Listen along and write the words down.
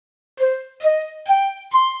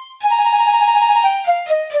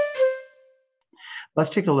Let's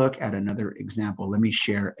take a look at another example. Let me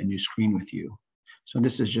share a new screen with you. So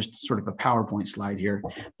this is just sort of a PowerPoint slide here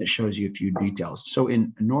that shows you a few details. So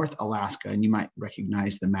in North Alaska, and you might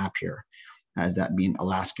recognize the map here as that being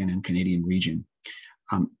Alaskan and Canadian region.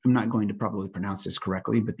 I'm not going to probably pronounce this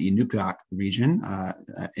correctly, but the Inupiaq region,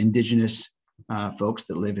 indigenous folks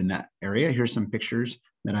that live in that area. Here's some pictures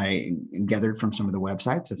that I gathered from some of the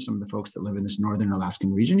websites of some of the folks that live in this northern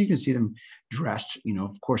Alaskan region. You can see them dressed,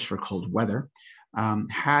 of course, for cold weather.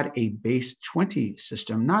 Had a base 20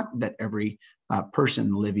 system, not that every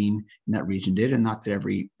person living in that region did, and not that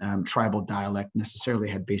every tribal dialect necessarily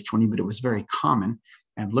had base 20, but it was very common.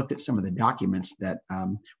 I've looked at some of the documents that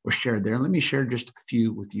were shared there. Let me share just a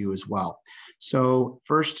few with you as well. So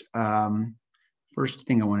first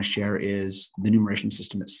thing I want to share is the numeration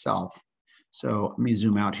system itself. So let me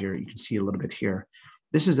zoom out here. You can see a little bit here.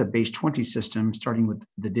 This is a base 20 system starting with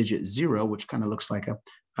the digit 0, which kind of looks like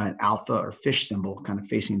an alpha or fish symbol kind of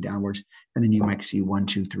facing downwards. And then you might see 1,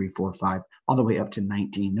 2, 3, 4, 5, all the way up to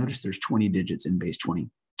 19. Notice there's 20 digits in base 20.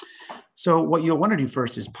 So what you'll want to do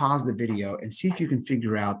first is pause the video and see if you can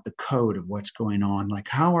figure out the code of what's going on. Like,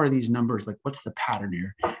 how are these numbers? Like, what's the pattern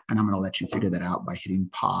here? And I'm going to let you figure that out by hitting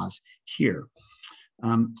pause here.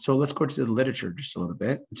 So let's go to the literature just a little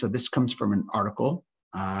bit. So this comes from an article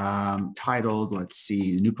titled, let's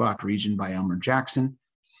see, the Inupiaq Region by Elmer Jackson,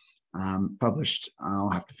 published.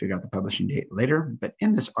 I'll have to figure out the publishing date later. But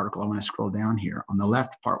in this article, I want to scroll down here. On the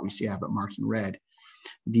left part, we see I have it marked in red.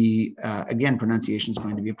 The, again, pronunciation is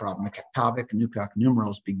going to be a problem. The Inupiaq Numeration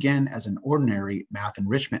numerals begin as an ordinary math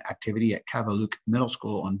enrichment activity at Kavaluk Middle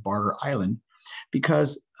School on Barter Island,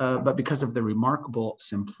 but because of the remarkable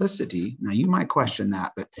simplicity, now you might question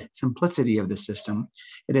that, but simplicity of the system,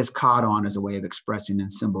 it has caught on as a way of expressing in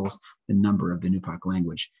symbols the number of the Inupiaq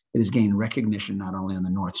language. It has gained recognition not only on the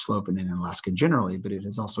North Slope and in Alaska generally, but it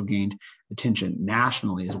has also gained attention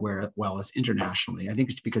nationally as well as internationally. I think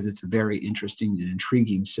it's because it's a very interesting and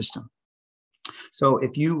intriguing system. So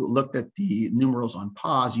if you looked at the numerals on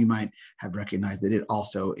pause, you might have recognized that it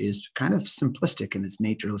also is kind of simplistic in its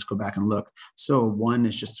nature. Let's go back and look. So 1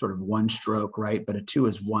 is just sort of one stroke, right? But a 2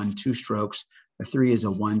 is 1, 2 strokes. A 3 is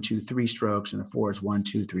a 1, 2, 3 strokes, and a 4 is 1,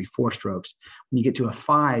 2, 3, 4 strokes. When you get to a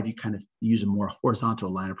 5, you kind of use a more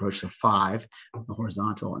horizontal line approach. So 5, the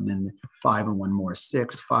horizontal, and then 5 and 1 more is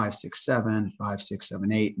 6, 5, 6, 7, 5, 6,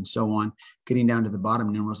 7, 8, and so on. Getting down to the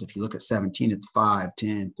bottom numerals, if you look at 17, it's 5,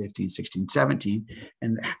 10, 15, 16, 17,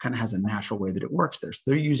 and that kind of has a natural way that it works there. So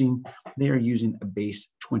they are using a base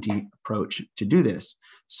 20 approach to do this.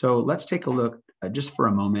 So let's take a look just for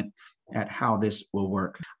a moment at how this will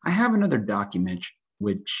work. I have another document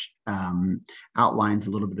which outlines a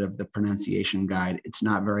little bit of the pronunciation guide. It's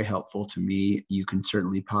not very helpful to me. You can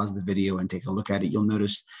certainly pause the video and take a look at it. You'll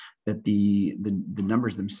notice that the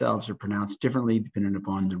numbers themselves are pronounced differently depending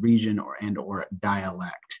upon the region or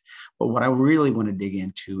dialect. But what I really want to dig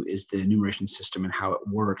into is the numeration system and how it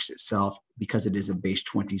works itself, because it is a base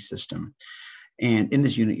 20 system. And in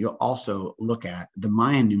this unit, you'll also look at the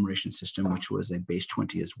Mayan numeration system, which was a base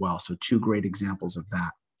 20 as well. So 2 great examples of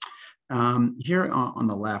that. Here on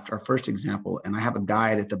the left, our first example, and I have a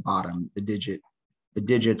guide at the bottom. The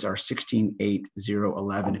digits are 16, 8, 0,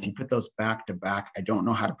 11. If you put those back to back, I don't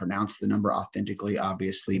know how to pronounce the number authentically.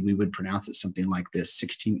 Obviously, we would pronounce it something like this,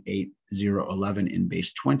 16, 8, 0, 11 in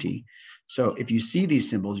base 20. So if you see these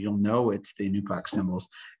symbols, you'll know it's the Inupiaq symbols,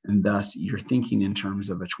 and thus you're thinking in terms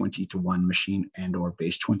of a 20 to 1 machine and or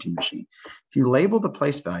base 20 machine. If you label the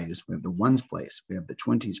place values, we have the 1's place, we have the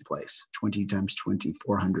 20's place, 20 times 20,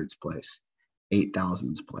 400's place,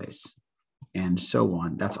 8,000's place, and so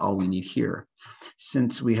on. That's all we need here.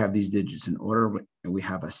 Since we have these digits in order, we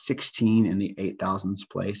have a 16 in the 8,000's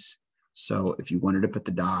place. So if you wanted to put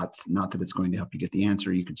the dots, not that it's going to help you get the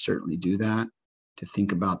answer, you could certainly do that to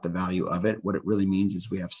think about the value of it. What it really means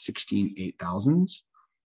is we have 16 8,000's.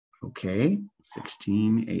 Okay,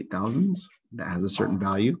 16 8,000's. That has a certain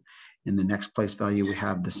value. In the next place value, we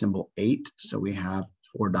have the symbol 8. So we have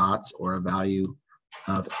 4 dots, or a value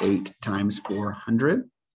of 8 times 400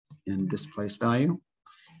 in this place value.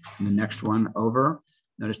 And the next one over,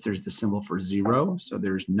 notice there's the symbol for 0. So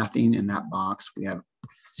there's nothing in that box. We have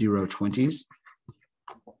 0 20's.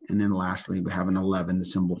 And then lastly, we have an 11, the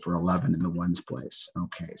symbol for 11 in the 1's place.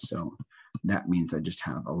 Okay, so that means I just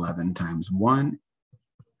have 11 times 1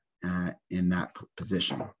 in that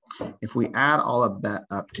position. If we add all of that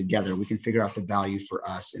up together, we can figure out the value for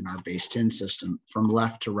us in our base 10 system from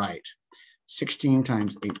left to right. 16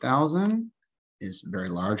 times 8,000 is very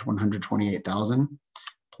large, 128,000,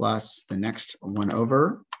 plus the next one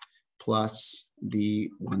over, plus the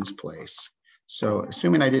 1's place. So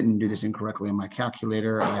assuming I didn't do this incorrectly on my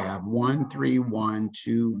calculator, I have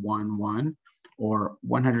 131,211 or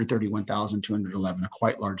 131,211, a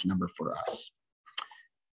quite large number for us.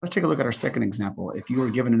 Let's take a look at our second example. If you were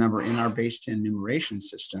given a number in our base 10 numeration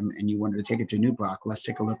system and you wanted to take it to Inupiaq, let's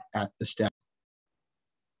take a look at the step.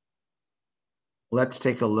 Let's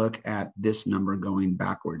take a look at this number going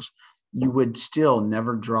backwards. You would still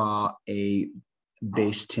never draw a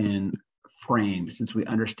base 10 frame. Since we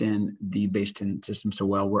understand the base 10 system so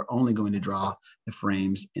well, we're only going to draw the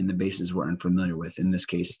frames in the bases we're unfamiliar with, in this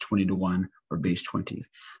case 20 to 1 or base 20.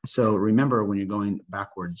 So remember, when you're going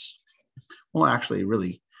backwards, well, actually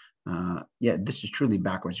really, yeah, this is truly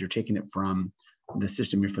backwards. You're taking it from the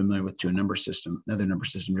system you're familiar with to a number system, another number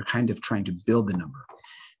system. You're kind of trying to build the number.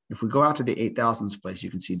 If we go out to the 8,000s place, you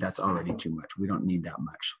can see that's already too much. We don't need that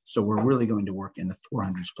much. So we're really going to work in the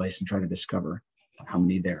 400s place and try to discover how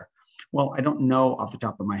many there. Well, I don't know off the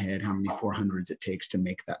top of my head how many 400s it takes to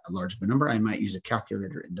make that a large of a number. I might use a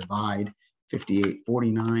calculator and divide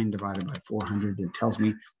 5849 divided by 400. It tells me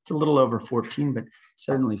it's a little over 14, but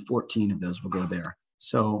certainly 14 of those will go there.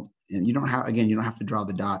 So, and you don't have, again, you don't have to draw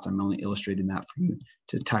the dots. I'm only illustrating that for you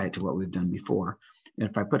to tie it to what we've done before. And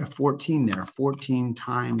if I put a 14 there, 14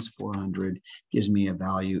 times 400 gives me a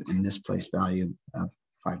value in this place value of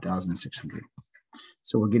 5,600.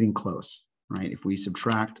 So we're getting close, right? If we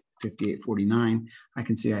subtract 5849, I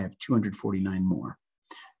can see I have 249 more.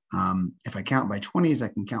 If I count by 20s, I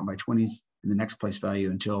can count by 20s in the next place value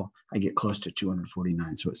until I get close to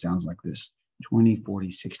 249. So it sounds like this: 20,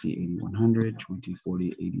 40, 60, 80, 100, 20,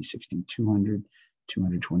 40, 80, 60, 200,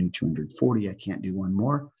 220, 240. I can't do one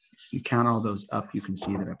more. You count all those up, you can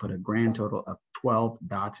see that I put a grand total of 12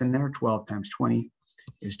 dots in there. 12 times 20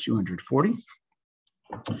 is 240.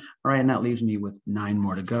 All right, and that leaves me with 9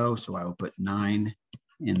 more to go. So I will put 9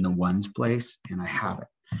 in the ones place, and I have it.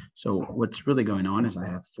 So what's really going on is I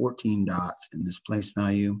have 14 dots in this place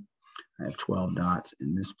value. I have 12 dots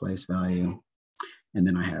in this place value. And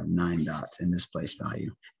then I have 9 dots in this place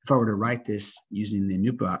value. If I were to write this using the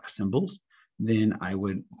Inupiaq symbols, then I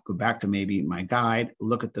would go back to maybe my guide,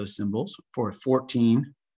 look at those symbols for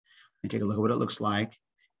 14, and take a look at what it looks like,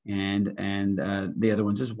 and the other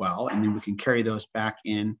ones as well. And then we can carry those back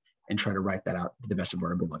in and try to write that out to the best of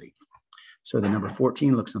our ability. So the number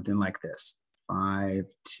 14 looks something like this: 5,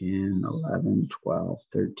 10, 11, 12,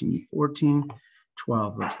 13, 14.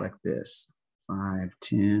 12 looks like this: 5,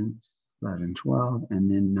 10, 11, 12,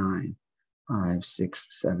 and then 9, 5, 6,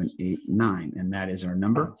 7, 8, 9. And that is our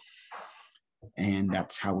number. And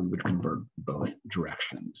that's how we would convert both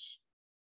directions.